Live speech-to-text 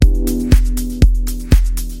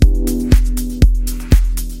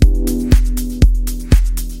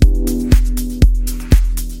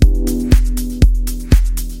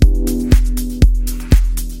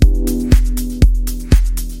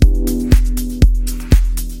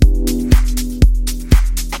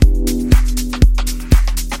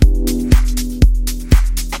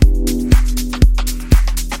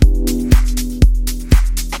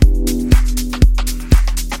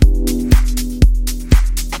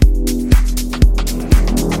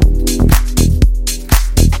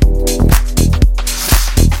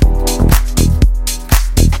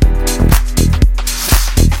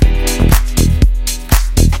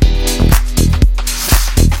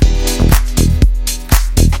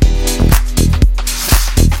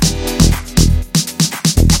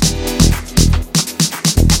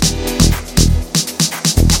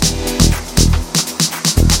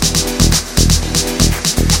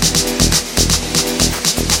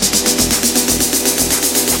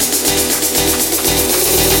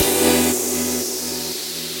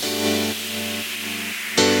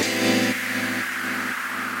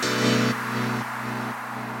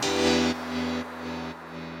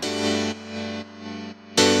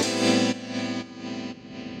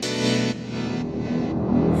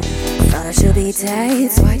every day,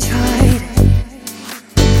 so I tried.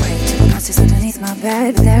 Prayed to the monsters underneath my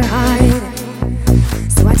bed, but they're hiding.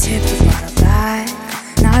 So I tipped the bottle back,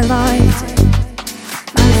 and I liked it.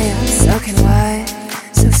 My lips soaking wet,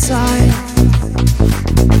 so sorry.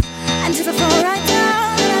 And if I fall right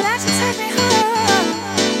down, I'll let you take me home.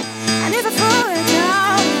 And if I fall right down,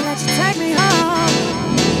 I'll let you take me home.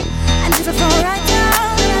 And if I fall right down,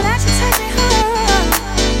 I'll let you take me home.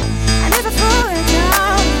 And if I fall right down,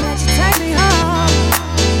 I'll let you take me home.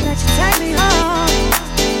 Let you take me home.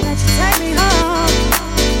 Let you take me home.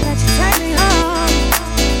 Let you take me home.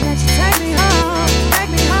 Let you take me home.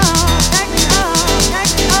 Take me home. Take me home.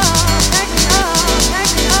 Take me home. Take me home.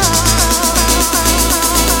 Take me home.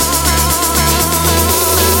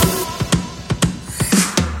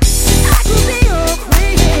 I could be your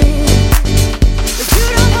queen, but you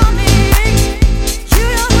don't want me. You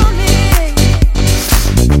don't want me.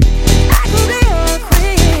 I could be your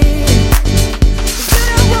queen, but you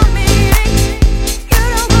don't want me. You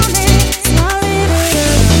don't want me. So I'll leave it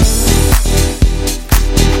up.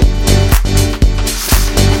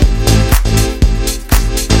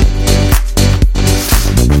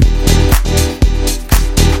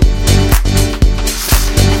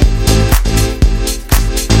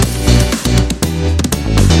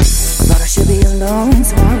 Thought I should be alone,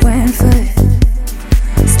 so I went for it.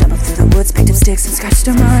 Stumbled through the woods, picked up sticks and scratched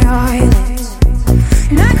on my eyelid.